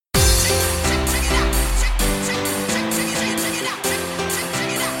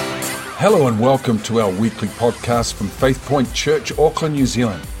Hello and welcome to our weekly podcast from Faith Point Church, Auckland, New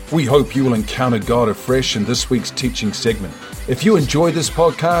Zealand. We hope you will encounter God afresh in this week's teaching segment. If you enjoy this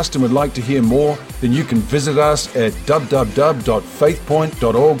podcast and would like to hear more, then you can visit us at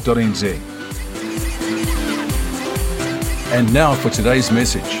www.faithpoint.org.nz. And now for today's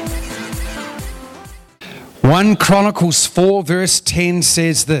message. 1 Chronicles 4 verse 10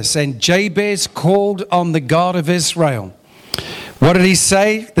 says this, "And Jabez called on the God of Israel." What did he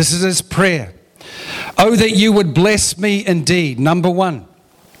say? This is his prayer. "Oh, that you would bless me indeed." Number one,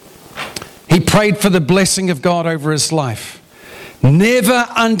 he prayed for the blessing of God over his life. Never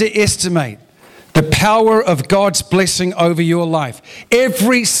underestimate the power of God's blessing over your life.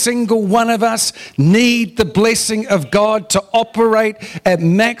 Every single one of us need the blessing of God to operate at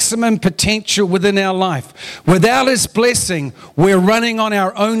maximum potential within our life. Without his blessing, we're running on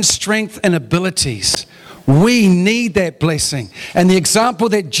our own strength and abilities. We need that blessing. And the example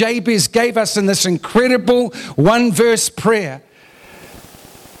that Jabez gave us in this incredible one-verse prayer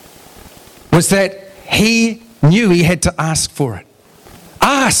was that he knew he had to ask for it.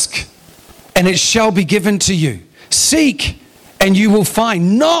 Ask, and it shall be given to you. Seek, and you will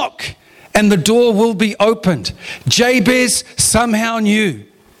find. Knock, and the door will be opened. Jabez somehow knew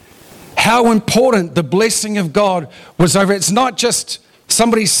how important the blessing of God was over. It's not just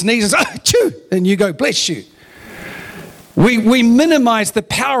somebody sneezes, achoo, and you go, bless you. We minimize the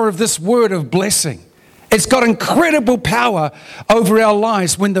power of this word of blessing. It's got incredible power over our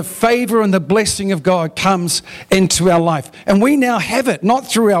lives when the favor and the blessing of God comes into our life. And we now have it,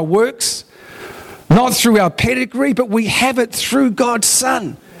 not through our works, not through our pedigree, but we have it through God's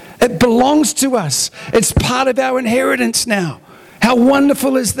Son. It belongs to us. It's part of our inheritance now. How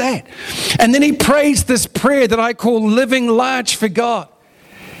wonderful is that? And then he prays this prayer that I call living large for God.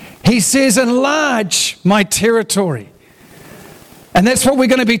 He says, enlarge my territory. And that's what we're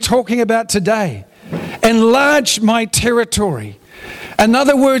going to be talking about today. Enlarge my territory. In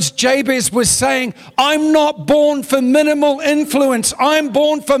other words, Jabez was saying, I'm not born for minimal influence. I'm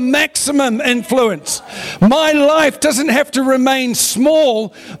born for maximum influence. My life doesn't have to remain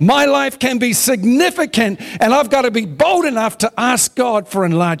small. My life can be significant, and I've got to be bold enough to ask God for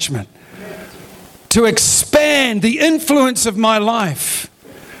enlargement, to expand the influence of my life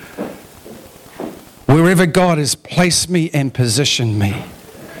wherever God has placed me and positioned me.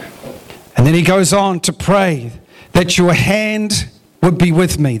 And then he goes on to pray that your hand would be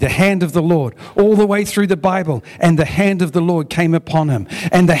with me, the hand of the Lord, all the way through the Bible. And the hand of the Lord came upon him.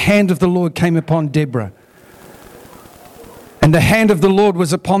 And the hand of the Lord came upon Deborah. And the hand of the Lord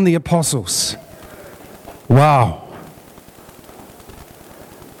was upon the apostles. Wow.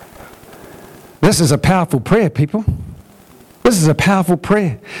 This is a powerful prayer, people. This is a powerful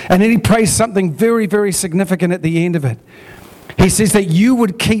prayer. And then he prays something very, very significant at the end of it. He says that you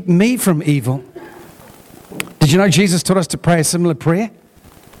would keep me from evil. Did you know Jesus taught us to pray a similar prayer?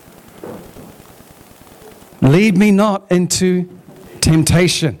 Lead me not into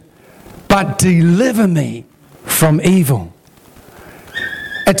temptation, but deliver me from evil.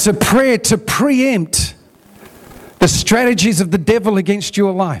 It's a prayer to preempt the strategies of the devil against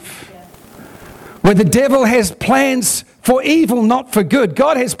your life. Where the devil has plans for evil, not for good.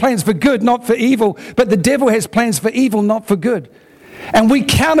 God has plans for good, not for evil. But the devil has plans for evil, not for good. And we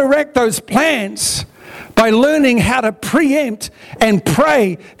counteract those plans by learning how to preempt and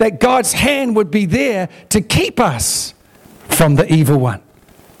pray that God's hand would be there to keep us from the evil one.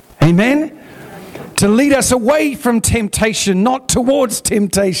 Amen? To lead us away from temptation, not towards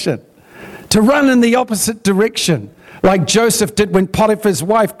temptation. To run in the opposite direction, like Joseph did when Potiphar's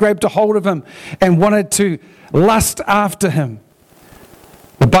wife grabbed a hold of him and wanted to lust after him.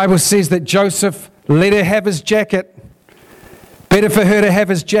 The Bible says that Joseph let her have his jacket. Better for her to have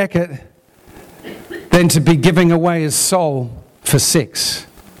his jacket than to be giving away his soul for sex.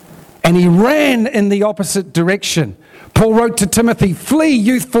 And he ran in the opposite direction. Paul wrote to Timothy, flee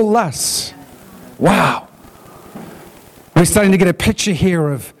youthful lusts. Wow. We're starting to get a picture here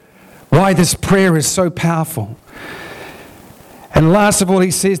of why this prayer is so powerful. And last of all,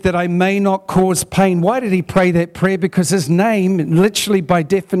 he says that I may not cause pain. Why did he pray that prayer? Because his name, literally by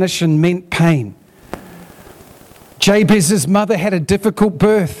definition, meant pain. Jabez's mother had a difficult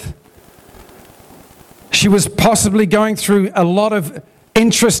birth. She was possibly going through a lot of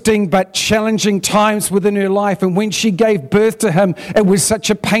interesting but challenging times within her life. And when she gave birth to him, it was such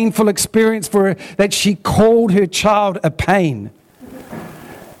a painful experience for her that she called her child a pain.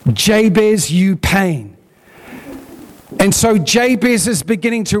 Jabez, you pain. And so Jabez is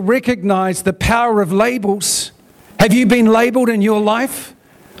beginning to recognize the power of labels. Have you been labeled in your life?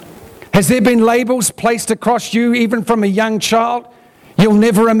 Has there been labels placed across you even from a young child? You'll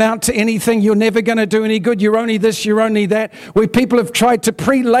never amount to anything. You're never going to do any good. You're only this, you're only that. Where people have tried to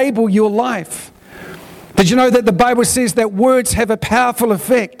pre-label your life. Did you know that the Bible says that words have a powerful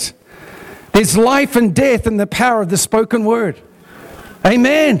effect? There's life and death in the power of the spoken word.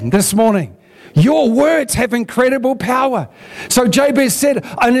 Amen. This morning. Your words have incredible power. So Jabez said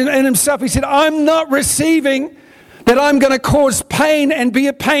in himself, he said, I'm not receiving that I'm going to cause pain and be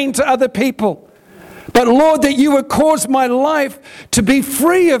a pain to other people. But Lord, that you would cause my life to be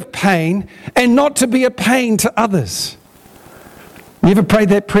free of pain and not to be a pain to others. You ever prayed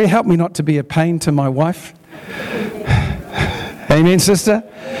that prayer? Help me not to be a pain to my wife. Amen, sister?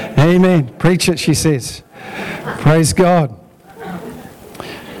 Amen. Preach it, she says. Praise God.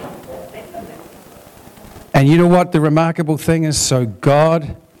 And you know what the remarkable thing is? So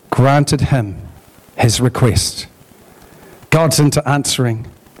God granted him his request. God's into answering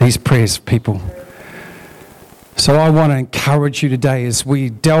these prayers, people. So I want to encourage you today as we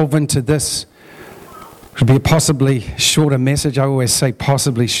delve into this. It'll be a possibly shorter message. I always say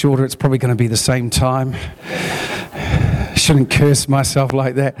possibly shorter. It's probably going to be the same time. Shouldn't curse myself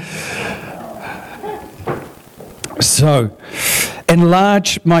like that. So,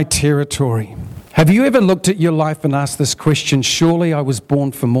 enlarge my territory. Have you ever looked at your life and asked this question, surely I was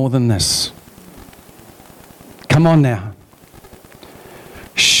born for more than this? Come on now.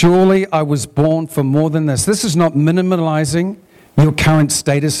 Surely I was born for more than this. This is not minimalizing your current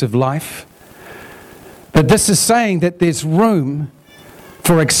status of life, but this is saying that there's room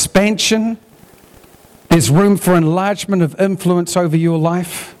for expansion, there's room for enlargement of influence over your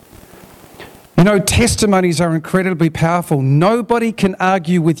life. You know, testimonies are incredibly powerful. Nobody can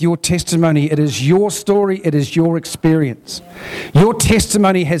argue with your testimony. It is your story. It is your experience. Your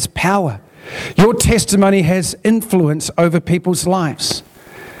testimony has power. Your testimony has influence over people's lives.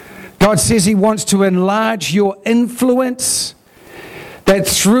 God says He wants to enlarge your influence, that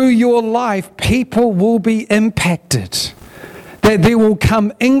through your life, people will be impacted, that there will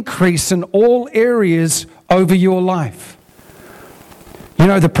come increase in all areas over your life. You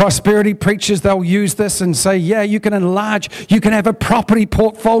know, the prosperity preachers, they'll use this and say, yeah, you can enlarge, you can have a property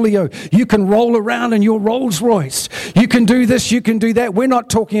portfolio, you can roll around in your Rolls Royce, you can do this, you can do that. We're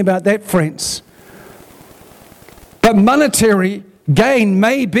not talking about that, friends. But monetary gain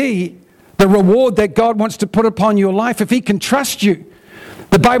may be the reward that God wants to put upon your life if He can trust you.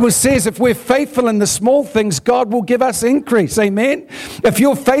 The Bible says if we're faithful in the small things, God will give us increase. Amen? If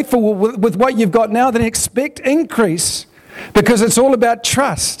you're faithful with what you've got now, then expect increase. Because it's all about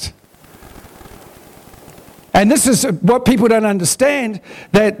trust. And this is what people don't understand,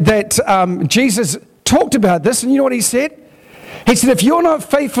 that Jesus talked about this. And you know what He said? He said, if you're not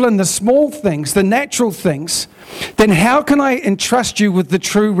faithful in the small things, the natural things, then how can I entrust you with the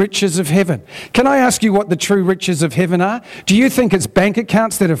true riches of heaven? Can I ask you what the true riches of heaven are? Do you think it's bank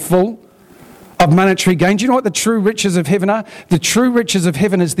accounts that are full of monetary gain? Do you know what the true riches of heaven are? The true riches of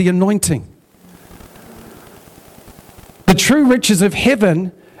heaven is the anointing. The true riches of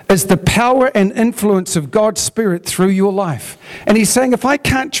heaven is the power and influence of God's Spirit through your life. And He's saying, if I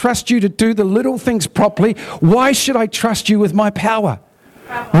can't trust you to do the little things properly, why should I trust you with my power?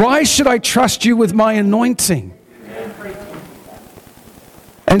 Why should I trust you with my anointing?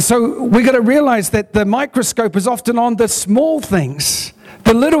 And so we've got to realize that the microscope is often on the small things,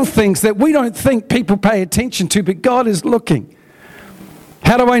 the little things that we don't think people pay attention to, but God is looking.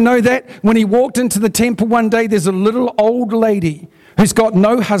 How do I know that? When He walked into the temple one day, there's a little old lady who's got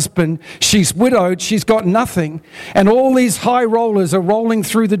no husband. She's widowed. She's got nothing. And all these high rollers are rolling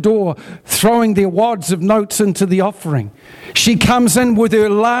through the door, throwing their wads of notes into the offering. She comes in with her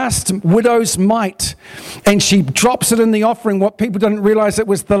last widow's mite, and she drops it in the offering. What people didn't realize, it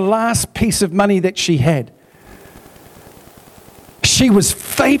was the last piece of money that she had. She was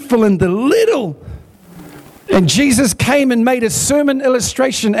faithful in the little. And Jesus came and made a sermon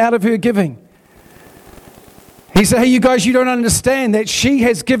illustration out of her giving. He said, hey, you guys, you don't understand that she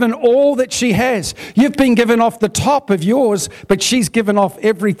has given all that she has. You've been given off the top of yours, but she's given off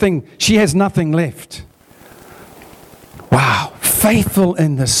everything. She has nothing left. Wow, faithful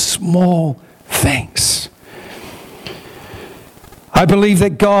in the small things. I believe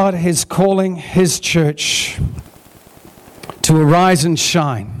that God is calling His church to arise and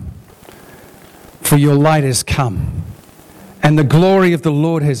shine. For your light has come, and the glory of the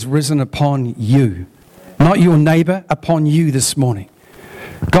Lord has risen upon you. Not your neighbor, upon you this morning.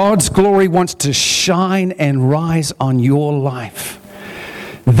 God's glory wants to shine and rise on your life.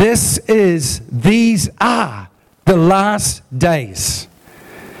 These are the last days.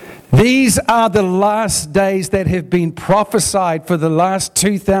 These are the last days that have been prophesied for the last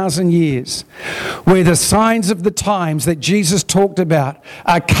 2,000 years, where the signs of the times that Jesus talked about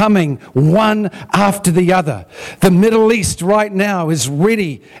are coming one after the other. The Middle East right now is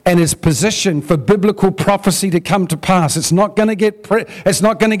ready and is positioned for biblical prophecy to come to pass. It's not going to get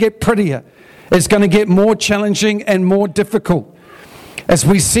prettier. It's going to get more challenging and more difficult as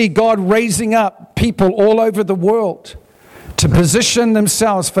we see God raising up people all over the world to position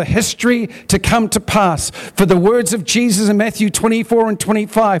themselves for history to come to pass, for the words of Jesus in Matthew 24 and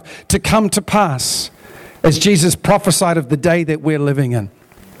 25 to come to pass, as Jesus prophesied of the day that we're living in.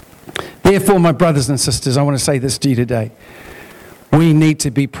 Therefore, my brothers and sisters, I want to say this to you today. We need to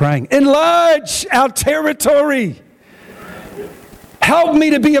be praying. Enlarge our territory. Help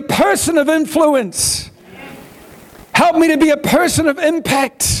me to be a person of influence. Help me to be a person of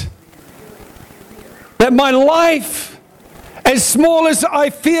impact. That my life, as small as I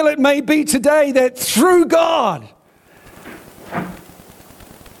feel it may be today, that through God,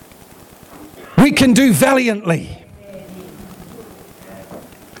 we can do valiantly.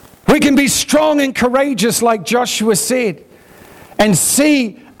 We can be strong and courageous, like Joshua said, and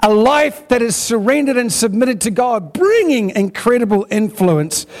see a life that is surrendered and submitted to God, bringing incredible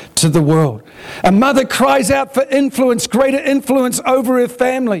influence to the world. A mother cries out for influence, greater influence over her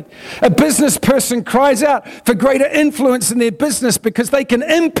family. A business person cries out for greater influence in their business because they can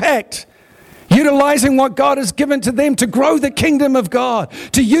impact, utilizing what God has given to them to grow the kingdom of God,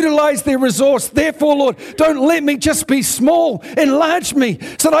 to utilize their resource. Therefore, Lord, don't let me just be small. Enlarge me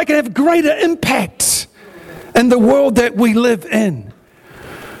so that I can have greater impact in the world that we live in.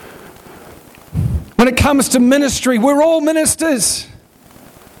 When it comes to ministry, we're all ministers.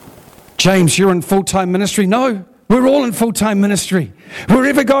 James, you're in full-time ministry. No, we're all in full-time ministry.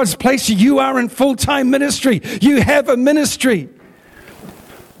 Wherever God's placed you, you are in full-time ministry. You have a ministry.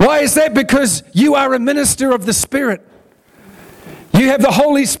 Why is that? Because you are a minister of the Spirit. You have the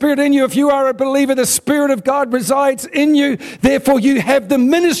Holy Spirit in you. If you are a believer, the Spirit of God resides in you. Therefore, you have the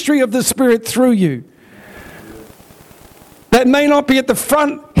ministry of the Spirit through you. That may not be at the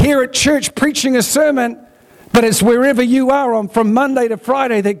front here at church preaching a sermon, but it's wherever you are on from Monday to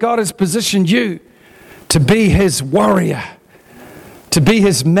Friday that God has positioned you to be His warrior, to be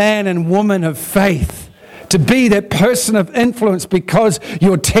His man and woman of faith, to be that person of influence because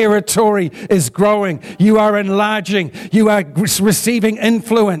your territory is growing. You are enlarging. You are receiving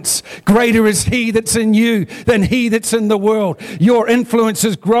influence. Greater is He that's in you than he that's in the world. Your influence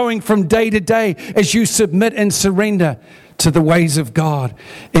is growing from day to day as you submit and surrender to the ways of God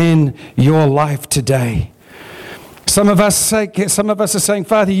in your life today. Some of us are saying,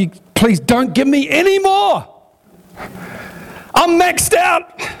 Father, you please don't give me any more. I'm maxed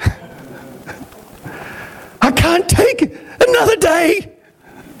out. I can't take another day.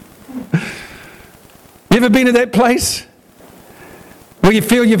 You ever been to that place where you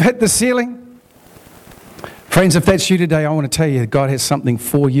feel you've hit the ceiling? Friends, if that's you today, I want to tell you God has something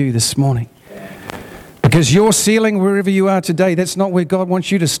for you this morning. Because your ceiling, wherever you are today, that's not where God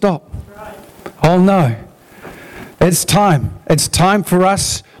wants you to stop. Oh no. It's time. It's time for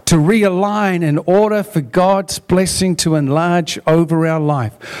us to realign in order for God's blessing to enlarge over our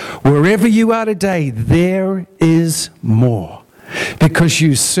life. Wherever you are today, there is more. Because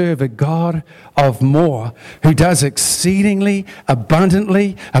you serve a God of more who does exceedingly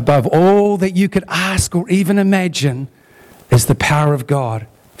abundantly above all that you could ask or even imagine is the power of God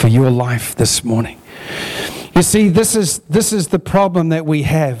for your life this morning. You see, this is the problem that we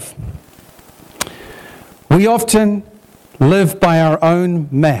have. We often live by our own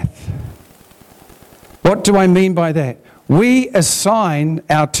math. What do I mean by that? We assign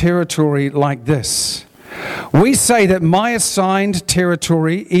our territory like this. We say that my assigned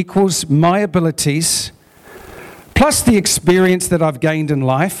territory equals my abilities plus the experience that I've gained in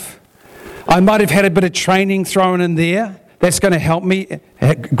life. I might have had a bit of training thrown in there. That's going to help me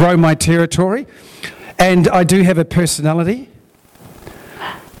grow my territory. And I do have a personality.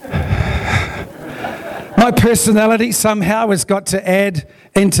 My personality somehow has got to add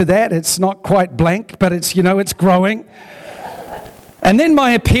into that. It's not quite blank, but it's, it's growing. And then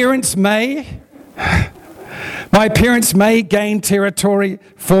my appearance may gain territory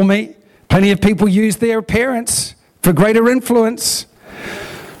for me. Plenty of people use their appearance for greater influence.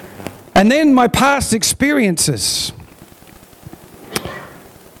 And then my past experiences.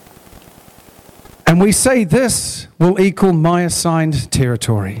 And we say this will equal my assigned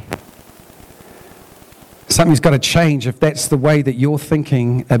territory. Something's got to change if that's the way that you're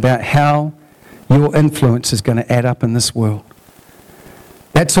thinking about how your influence is going to add up in this world.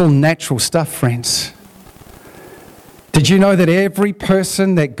 That's all natural stuff, friends. Did you know that every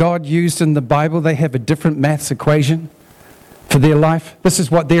person that God used in the Bible, they have a different maths equation for their life? This is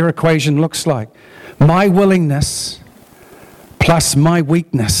what their equation looks like. My willingness plus my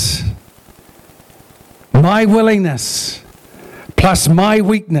weakness. My willingness plus my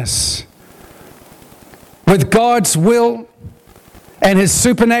weakness. With God's will and His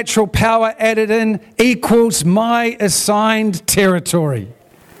supernatural power added in equals my assigned territory.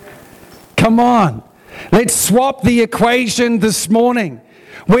 Come on. Let's swap the equation this morning.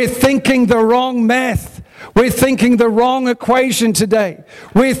 We're thinking the wrong math. We're thinking the wrong equation today.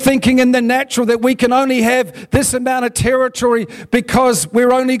 We're thinking in the natural that we can only have this amount of territory because we've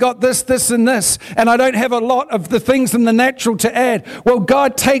only got this, this, and this. And I don't have a lot of the things in the natural to add. Well,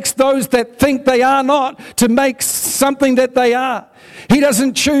 God takes those that think they are not to make something that they are. He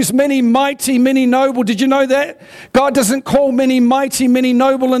doesn't choose many mighty, many noble. Did you know that? God doesn't call many mighty, many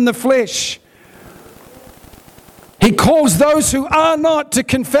noble in the flesh. He calls those who are not to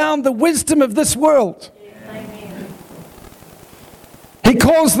confound the wisdom of this world. Amen. He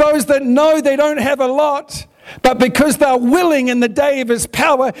calls those that know they don't have a lot, but because they're willing in the day of His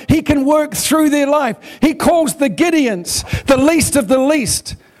power, He can work through their life. He calls the Gideons the least of the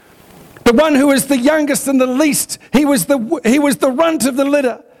least. The one who is the youngest and the least. He was the runt of the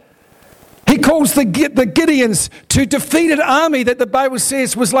litter. He calls the Gideons to defeat an army that the Bible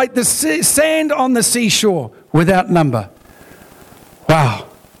says was like the sand on the seashore without number. Wow.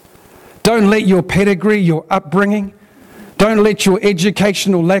 Don't let your pedigree, your upbringing, don't let your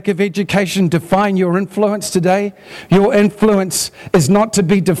education or lack of education define your influence today. Your influence is not to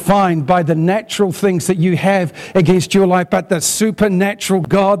be defined by the natural things that you have against your life, but the supernatural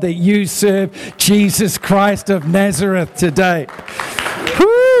God that you serve, Jesus Christ of Nazareth today.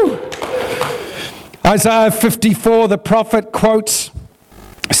 Woo! Isaiah 54, the prophet quotes,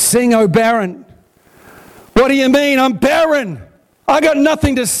 "Sing, O barren." What do you mean? I'm barren. I got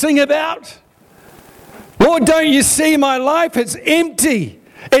nothing to sing about. Lord, don't you see my life? It's empty.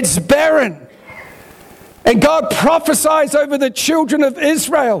 It's barren. And God prophesies over the children of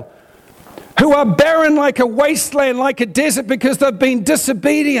Israel who are barren like a wasteland, like a desert, because they've been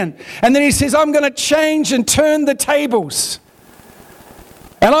disobedient. And then He says, I'm going to change and turn the tables.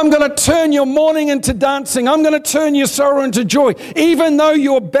 And I'm going to turn your mourning into dancing. I'm going to turn your sorrow into joy. Even though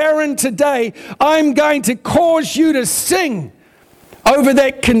you're barren today, I'm going to cause you to sing over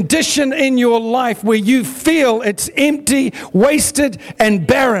that condition in your life where you feel it's empty, wasted, and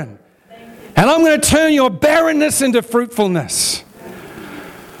barren. And I'm going to turn your barrenness into fruitfulness.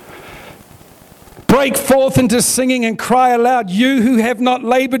 Break forth into singing and cry aloud, you who have not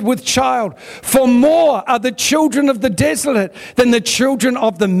labored with child. For more are the children of the desolate than the children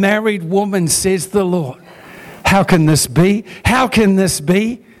of the married woman, says the Lord. How can this be? How can this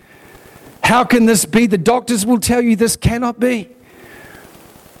be? How can this be? The doctors will tell you this cannot be.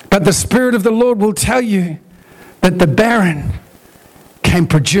 But the Spirit of the Lord will tell you that the barren can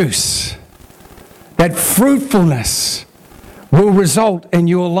produce. That fruitfulness will result in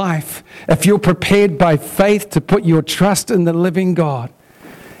your life if you're prepared by faith to put your trust in the living God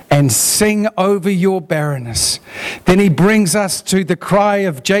and sing over your barrenness. Then He brings us to the cry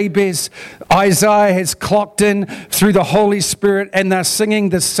of Jabez. Isaiah has clocked in through the Holy Spirit and they're singing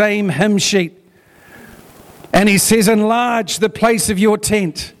the same hymn sheet. And he says, enlarge the place of your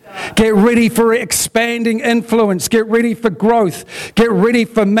tent. Get ready for expanding influence. Get ready for growth. Get ready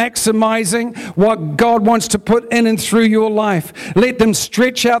for maximizing what God wants to put in and through your life. Let them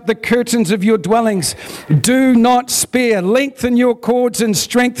stretch out the curtains of your dwellings. Do not spare. Lengthen your cords and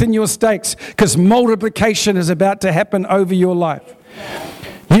strengthen your stakes, because multiplication is about to happen over your life.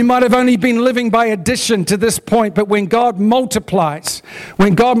 You might have only been living by addition to this point, but when God multiplies,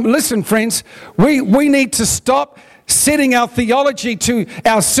 listen friends, we need to stop setting our theology to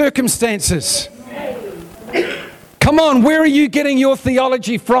our circumstances. Come on, where are you getting your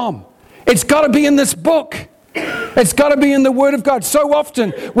theology from? It's got to be in this book. It's got to be in the Word of God. So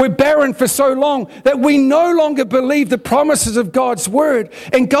often we're barren for so long that we no longer believe the promises of God's Word,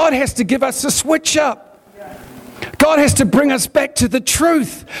 and God has to give us a switch up. God has to bring us back to the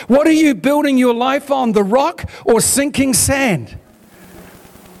truth. What are you building your life on, the rock or sinking sand?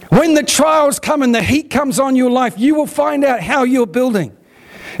 When the trials come and the heat comes on your life, you will find out how you're building.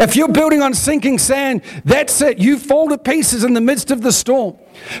 If you're building on sinking sand, that's it. You fall to pieces in the midst of the storm.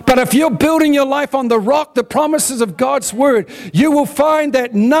 But if you're building your life on the rock, the promises of God's Word, you will find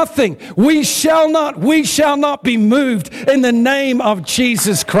that nothing, we shall not be moved in the name of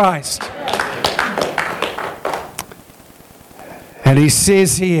Jesus Christ. And He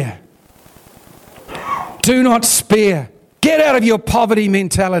says here, do not spare. Get out of your poverty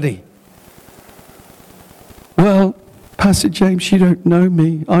mentality. Well, Pastor James, you don't know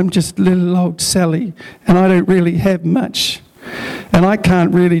me. I'm just little old Sally, and I don't really have much. And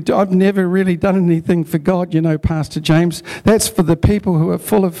I've never really done anything for God, Pastor James. That's for the people who are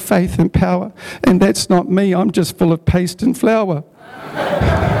full of faith and power. And that's not me. I'm just full of paste and flour.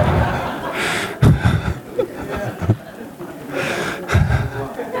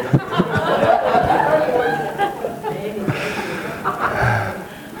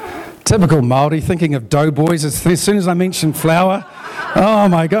 Typical Māori, thinking of doughboys as soon as I mention flour. Oh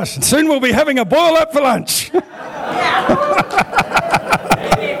my gosh, soon we'll be having a boil up for lunch.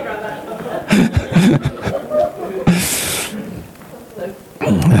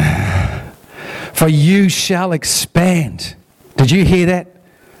 For you shall expand. Did you hear that?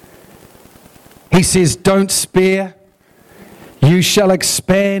 He says, don't spare. You shall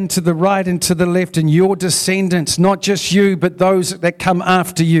expand to the right and to the left, and your descendants, not just you, but those that come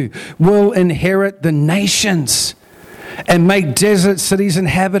after you, will inherit the nations and make desert cities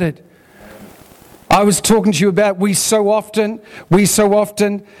inhabited. I was talking to you about we so often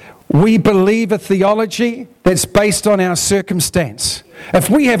believe a theology that's based on our circumstance. If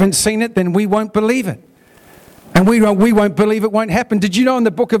we haven't seen it, then we won't believe it. And we won't believe it won't happen. Did you know in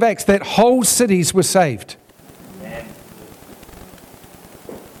the book of Acts that whole cities were saved?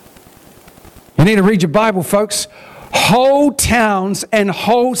 You need to read your Bible, folks. Whole towns and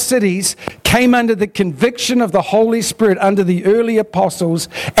whole cities came under the conviction of the Holy Spirit under the early apostles,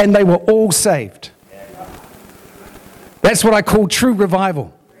 and they were all saved. That's what I call true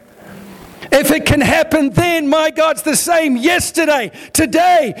revival. If it can happen then, my God's the same yesterday,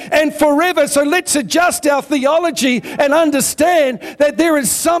 today, and forever. So let's adjust our theology and understand that there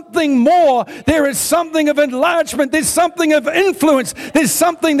is something more. There is something of enlargement. There's something of influence. There's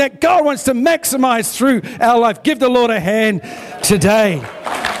something that God wants to maximize through our life. Give the Lord a hand today.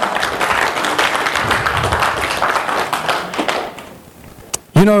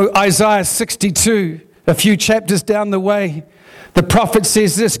 You know, Isaiah 62, a few chapters down the way, the prophet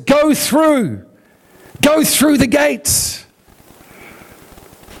says this, go through the gates.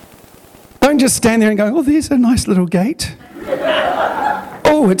 Don't just stand there and go, oh, there's a nice little gate.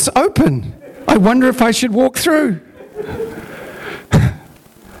 Oh, it's open. I wonder if I should walk through.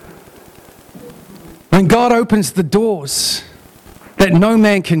 When God opens the doors that no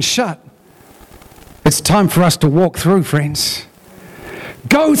man can shut, it's time for us to walk through, friends.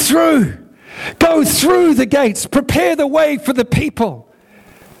 Go through. Go through the gates. Prepare the way for the people.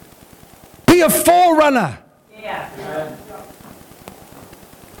 Be a forerunner. Yeah.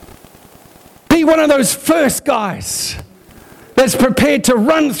 Be one of those first guys that's prepared to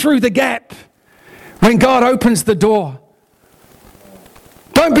run through the gap when God opens the door.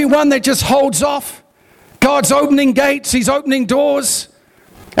 Don't be one that just holds off. God's opening gates. He's opening doors.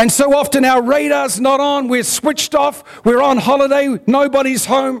 And so often our radar's not on. We're switched off. We're on holiday. Nobody's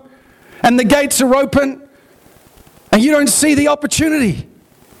home. And the gates are open, and you don't see the opportunity.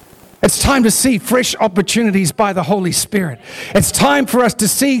 It's time to see fresh opportunities by the Holy Spirit. It's time for us to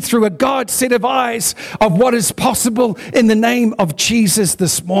see through a God set of eyes of what is possible in the name of Jesus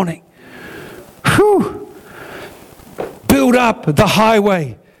this morning. Whew. Build up the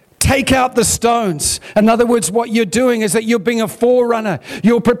highway. Take out the stones. In other words, what you're doing is that you're being a forerunner.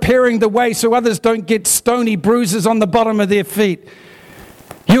 You're preparing the way so others don't get stony bruises on the bottom of their feet.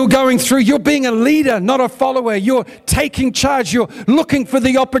 You're going through, you're being a leader, not a follower. You're taking charge. You're looking for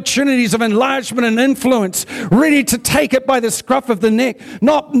the opportunities of enlargement and influence, ready to take it by the scruff of the neck,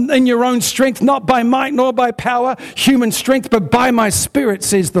 not in your own strength, not by might nor by power, human strength, but by my Spirit,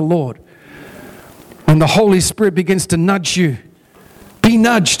 says the Lord. When the Holy Spirit begins to nudge you, be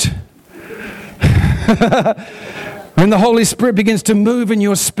nudged. When the Holy Spirit begins to move in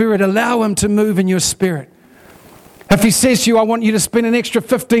your spirit, allow Him to move in your spirit. If He says to you, I want you to spend an extra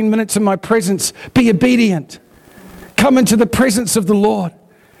 15 minutes in my presence, be obedient. Come into the presence of the Lord.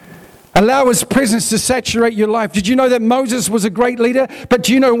 Allow His presence to saturate your life. Did you know that Moses was a great leader? But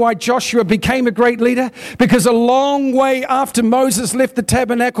do you know why Joshua became a great leader? Because a long way after Moses left the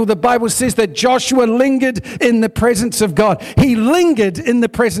tabernacle, the Bible says that Joshua lingered in the presence of God. He lingered in the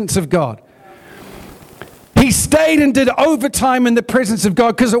presence of God. He stayed and did overtime in the presence of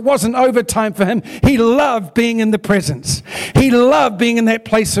God because it wasn't overtime for him. He loved being in the presence. He loved being in that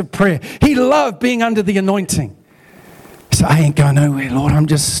place of prayer. He loved being under the anointing. So I ain't going nowhere, Lord. I'm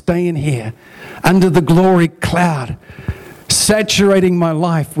just staying here under the glory cloud, saturating my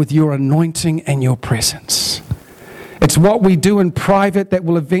life with your anointing and your presence. It's what we do in private that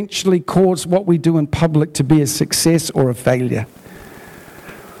will eventually cause what we do in public to be a success or a failure.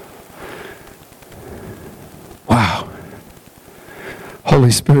 Wow. Holy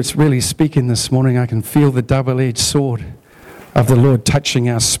Spirit's really speaking this morning. I can feel the double-edged sword of the Lord touching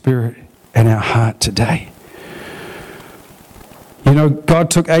our spirit and our heart today. You know, God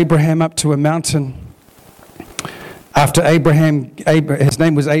took Abraham up to a mountain. After Abraham, his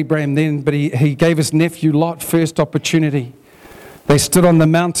name was Abraham then, but he gave his nephew Lot first opportunity. They stood on the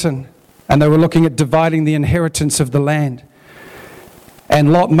mountain and they were looking at dividing the inheritance of the land.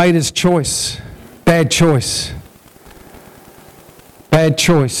 And Lot made his choice. Bad choice. Bad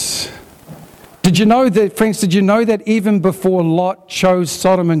choice. Did you know that, friends, did you know that even before Lot chose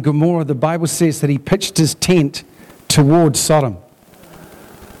Sodom and Gomorrah, the Bible says that he pitched his tent towards Sodom?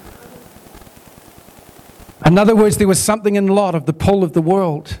 In other words, there was something in Lot of the pull of the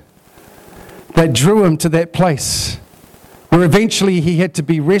world that drew him to that place, where eventually he had to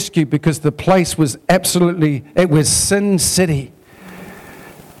be rescued because the place was it was Sin City.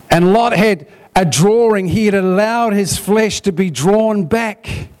 And Lot had a drawing. He had allowed his flesh to be drawn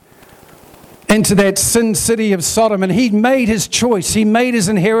back into that sin city of Sodom, and he'd made his choice. He made his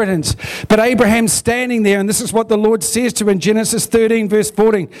inheritance. But Abraham's standing there, and this is what the Lord says to him in Genesis 13, verse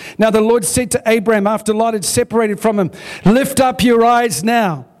 14. Now the Lord said to Abraham, after Lot had separated from him, "Lift up your eyes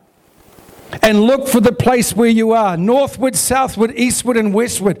now and look for the place where you are, northward, southward, eastward, and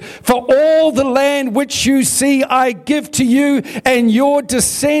westward. For all the land which you see I give to you and your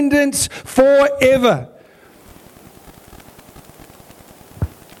descendants forever."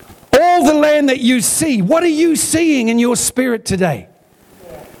 All the land that you see, what are you seeing in your spirit today?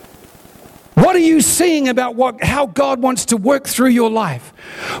 What are you seeing about how God wants to work through your life?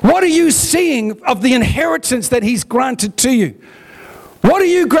 What are you seeing of the inheritance that He's granted to you? What are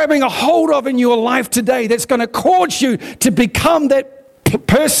you grabbing a hold of in your life today that's going to cause you to become that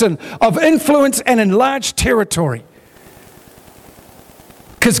person of influence and enlarged territory?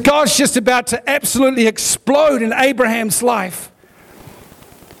 Because God's just about to absolutely explode in Abraham's life.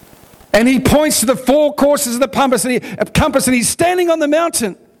 And he points to the four courses of the compass, and he's standing on the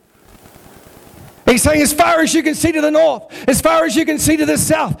mountain. He's saying, as far as you can see to the north, as far as you can see to the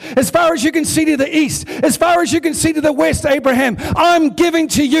south, as far as you can see to the east, as far as you can see to the west, Abraham, I'm giving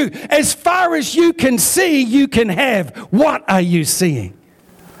to you. As far as you can see, you can have. What are you seeing?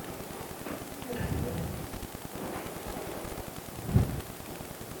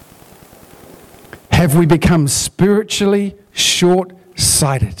 Have we become spiritually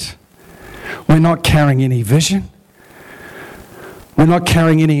short-sighted? We're not carrying any vision. We're not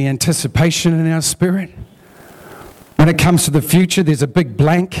carrying any anticipation in our spirit. When it comes to the future, there's a big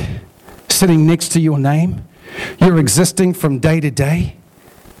blank sitting next to your name. You're existing from day to day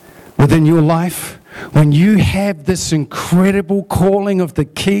within your life. When you have this incredible calling of the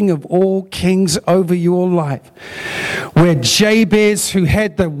King of all kings over your life, where Jabez, who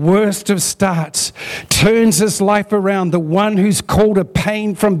had the worst of starts, turns his life around. The one who's called a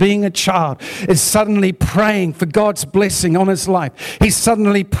pain from being a child is suddenly praying for God's blessing on his life. He's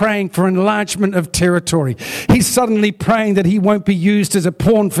suddenly praying for enlargement of territory. He's suddenly praying that he won't be used as a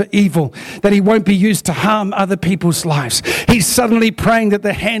pawn for evil, that he won't be used to harm other people's lives. He's suddenly praying that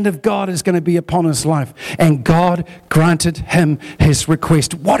the hand of God is going to be upon his life. And God granted him his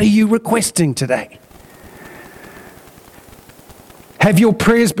request. What are you requesting today? Have your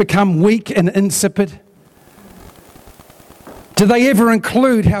prayers become weak and insipid? Do they ever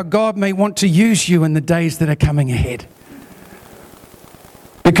include how God may want to use you in the days that are coming ahead?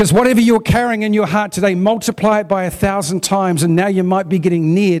 Because whatever you're carrying in your heart today, multiply it by 1,000 times, and now you might be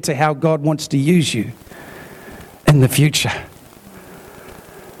getting near to how God wants to use you in the future.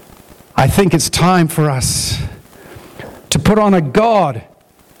 I think it's time for us to put on a God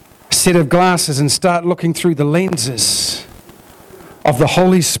set of glasses and start looking through the lenses of the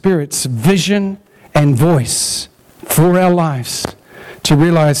Holy Spirit's vision and voice for our lives, to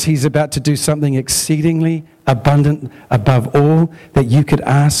realize He's about to do something exceedingly abundant above all that you could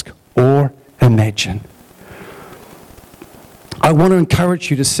ask or imagine. I want to encourage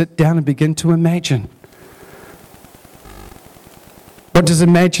you to sit down and begin to imagine. What does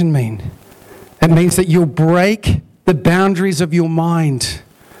imagine mean? It means that you'll break the boundaries of your mind.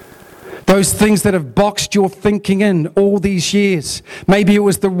 Those things that have boxed your thinking in all these years. Maybe it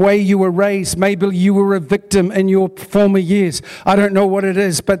was the way you were raised. Maybe you were a victim in your former years. I don't know what it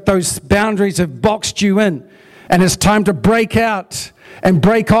is, but those boundaries have boxed you in. And it's time to break out and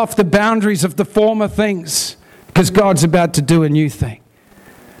break off the boundaries of the former things, because God's about to do a new thing.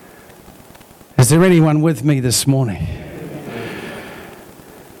 Is there anyone with me this morning?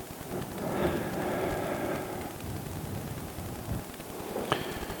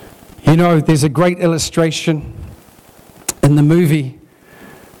 You know, there's a great illustration in the movie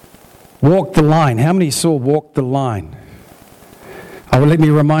Walk the Line. How many saw Walk the Line? Oh, well, let me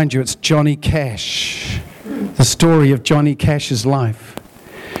remind you, it's Johnny Cash. The story of Johnny Cash's life.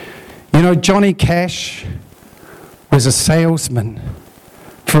 You know, Johnny Cash was a salesman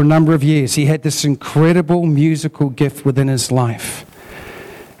for a number of years. He had this incredible musical gift within his life.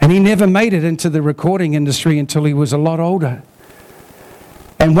 And he never made it into the recording industry until he was a lot older.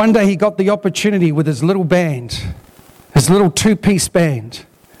 And one day he got the opportunity with his little band, his little two-piece band,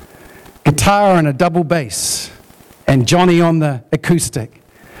 guitar and a double bass, and Johnny on the acoustic.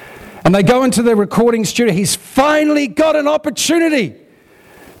 And they go into the recording studio. He's finally got an opportunity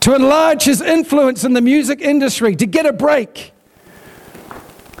to enlarge his influence in the music industry, to get a break.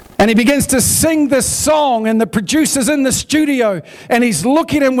 And he begins to sing this song, and the producer's in the studio, and he's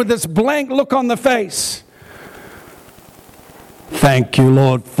looking at him with this blank look on the face. Thank you,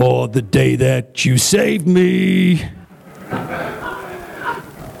 Lord, for the day that you saved me.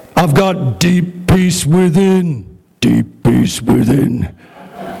 I've got deep peace within, deep peace within.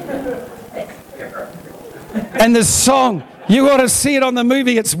 And this song, you ought to see it on the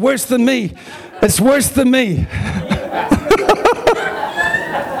movie. It's worse than me. It's worse than me.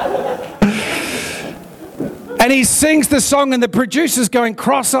 And he sings the song, and the producer's going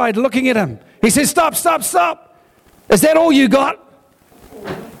cross-eyed looking at him. He says, stop, stop, stop. Is that all you got?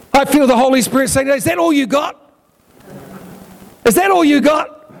 I feel the Holy Spirit saying, is that all you got? Is that all you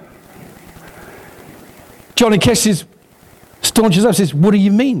got? Johnny Cash says, staunches up, says, what do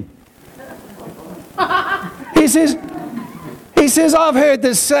you mean? He says, I've heard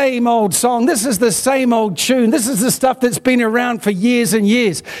the same old song. This is the same old tune. This is the stuff that's been around for years and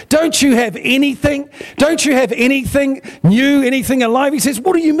years. Don't you have anything? Don't you have anything new, anything alive? He says,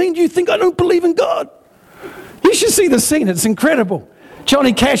 what do you mean? Do you think I don't believe in God? You should see the scene. It's incredible.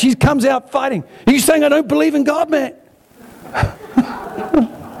 Johnny Cash, he comes out fighting. Are you saying I don't believe in God, man?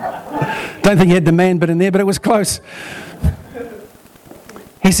 Don't think he had the man bit in there, but it was close.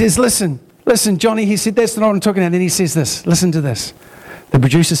 He says, listen, Johnny, he said, that's not what I'm talking about. Then he says this, listen to this. The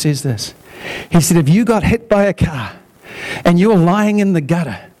producer says this. He said, if you got hit by a car and you're lying in the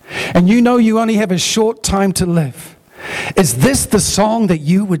gutter and you know you only have a short time to live, is this the song that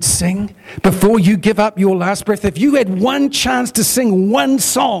you would sing before you give up your last breath? If you had one chance to sing one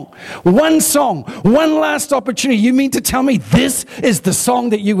song, one last opportunity, you mean to tell me this is the song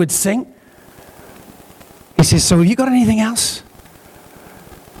that you would sing? He says, so have you got anything else?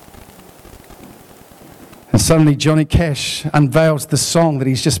 And suddenly Johnny Cash unveils the song that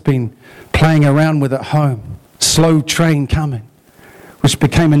he's just been playing around with at home, Slow Train Coming, which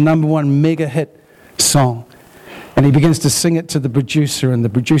became a #1 mega hit song. And he begins to sing it to the producer, and the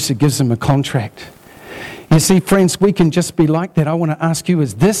producer gives him a contract. You see, friends, we can just be like that. I want to ask you,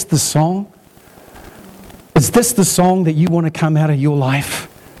 is this the song? Is this the song that you want to come out of your life?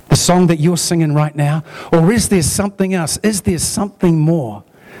 The song that you're singing right now? Or is there something else? Is there something more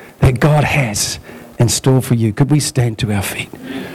that God has in store for you? Could we stand to our feet?